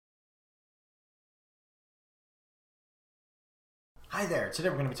Hi there, today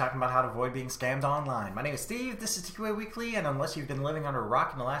we're going to be talking about how to avoid being scammed online. My name is Steve, this is TQA Weekly, and unless you've been living under a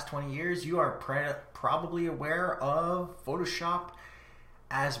rock in the last 20 years, you are probably aware of Photoshop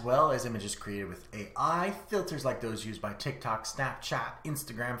as well as images created with AI, filters like those used by TikTok, Snapchat,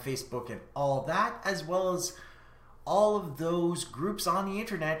 Instagram, Facebook, and all that, as well as all of those groups on the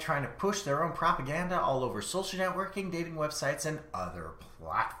internet trying to push their own propaganda all over social networking, dating websites, and other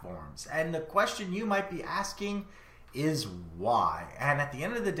platforms. And the question you might be asking is why? And at the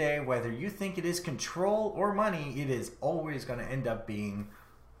end of the day, whether you think it is control or money, it is always going to end up being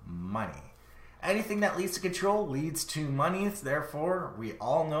money. Anything that leads to control leads to money. Therefore, we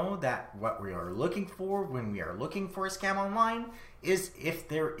all know that what we are looking for when we are looking for a scam online is if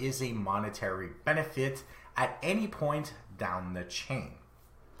there is a monetary benefit at any point down the chain.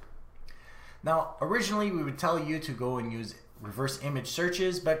 Now, originally we would tell you to go and use reverse image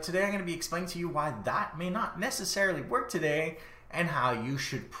searches, but today I'm going to be explaining to you why that may not necessarily work today and how you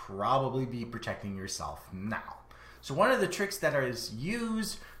should probably be protecting yourself now. So one of the tricks that is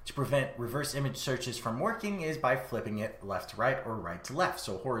used to prevent reverse image searches from working is by flipping it left to right or right to left,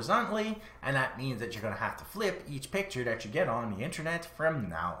 so horizontally, and that means that you're going to have to flip each picture that you get on the internet from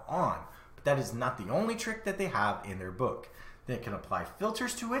now on. But that is not the only trick that they have in their book. They can apply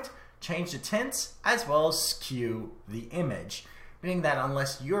filters to it, change the tints, as well as skew the image, meaning that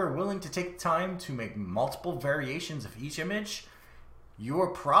unless you're willing to take time to make multiple variations of each image, you're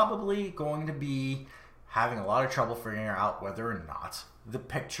probably going to be having a lot of trouble figuring out whether or not the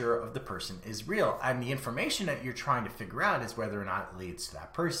picture of the person is real. And the information that you're trying to figure out is whether or not it leads to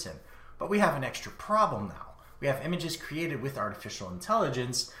that person. But we have an extra problem now. We have images created with artificial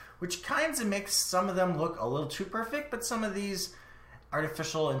intelligence, which kinds of makes some of them look a little too perfect, but some of these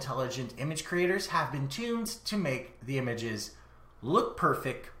artificial intelligent image creators have been tuned to make the images look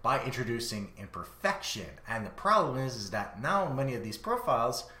perfect by introducing imperfection. And the problem is that now many of these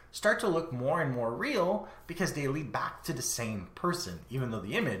profiles start to look more and more real because they lead back to the same person, even though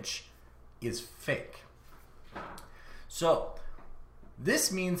the image is fake. So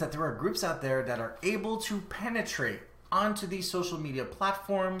this means that there are groups out there that are able to penetrate onto these social media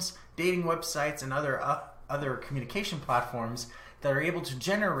platforms, dating websites, and other communication platforms that are able to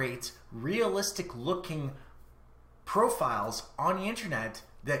generate realistic looking profiles on the internet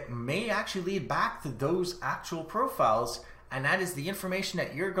that may actually lead back to those actual profiles, and that is the information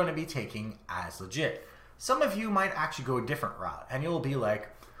that you're going to be taking as legit. Some of you might actually go a different route and you'll be like,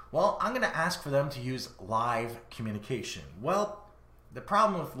 well, I'm going to ask for them to use live communication. Well, the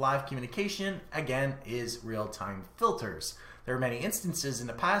problem with live communication, again, is real-time filters. There are many instances in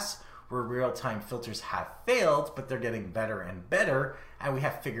the past where real-time filters have failed, but they're getting better and better, and we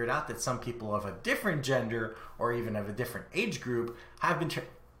have figured out that some people of a different gender or even of a different age group have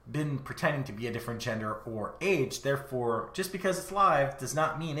been pretending to be a different gender or age. Therefore, just because it's live does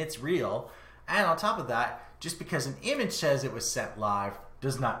not mean it's real. And on top of that, just because an image says it was sent live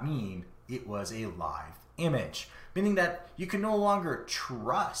does not mean it was a live image. Meaning that you can no longer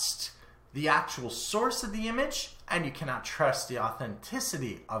trust the actual source of the image, and you cannot trust the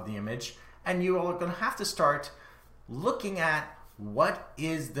authenticity of the image, and you are going to have to start looking at what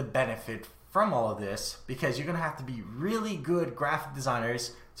is the benefit from all of this, because you're going to have to be really good graphic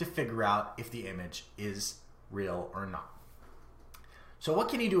designers to figure out if the image is real or not. So what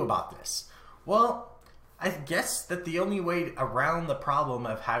can you do about this? Well, I guess that the only way around the problem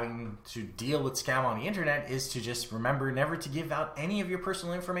of having to deal with scam on the internet is to just remember never to give out any of your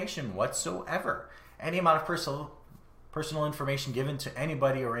personal information whatsoever. Any amount of personal information given to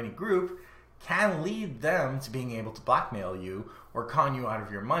anybody or any group can lead them to being able to blackmail you or con you out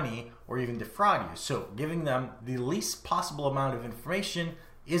of your money or even defraud you. So giving them the least possible amount of information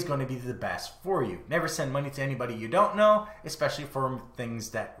is going to be the best for you. Never send money to anybody you don't know, especially for things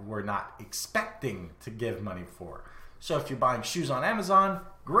that we're not expecting to give money for. So if you're buying shoes on Amazon,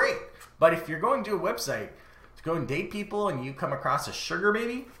 great. But if you're going to a website to go and date people and you come across a sugar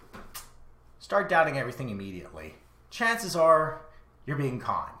baby, start doubting everything immediately. Chances are you're being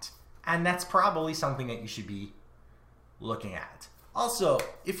conned. And that's probably something that you should be looking at. Also,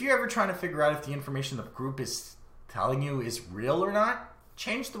 if you're ever trying to figure out if the information the group is telling you is real or not,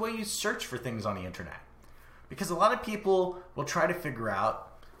 change the way you search for things on the internet. Because a lot of people will try to figure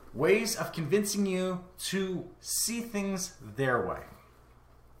out ways of convincing you to see things their way.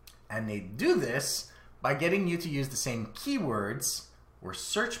 And they do this by getting you to use the same keywords or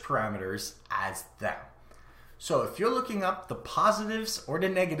search parameters as them. So if you're looking up the positives or the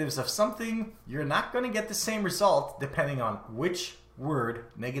negatives of something, you're not going to get the same result depending on which word,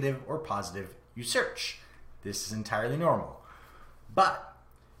 negative or positive, you search. This is entirely normal. But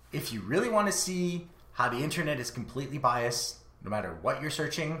if you really want to see how the internet is completely biased no matter what you're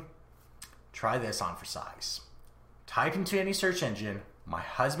searching, try this on for size. Type into any search engine, my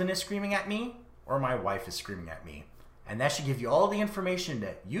husband is screaming at me or my wife is screaming at me. And that should give you all the information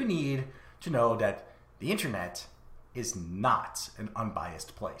that you need to know that the internet is not an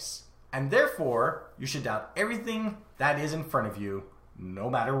unbiased place. And therefore, you should doubt everything that is in front of you, no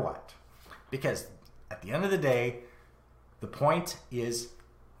matter what. Because at the end of the day, the point is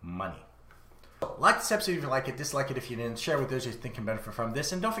money. Like this episode if you like it, dislike it if you didn't, share with those you think can benefit from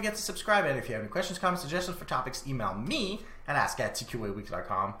this, and don't forget to subscribe. And if you have any questions, comments, suggestions for topics, email me at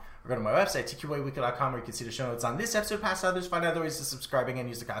ask@tqaweekly.com or go to my website, tqaweekly.com, where you can see the show notes on this episode, past others, find other ways to subscribing, and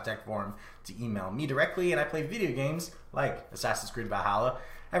use the contact form to email me directly. And I play video games like Assassin's Creed Valhalla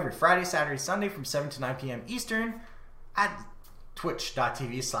every Friday, Saturday, Sunday from 7 to 9 p.m. Eastern at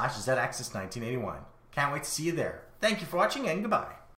twitch.tv/zaxis1981. Can't wait to see you there. Thank you for watching, and goodbye.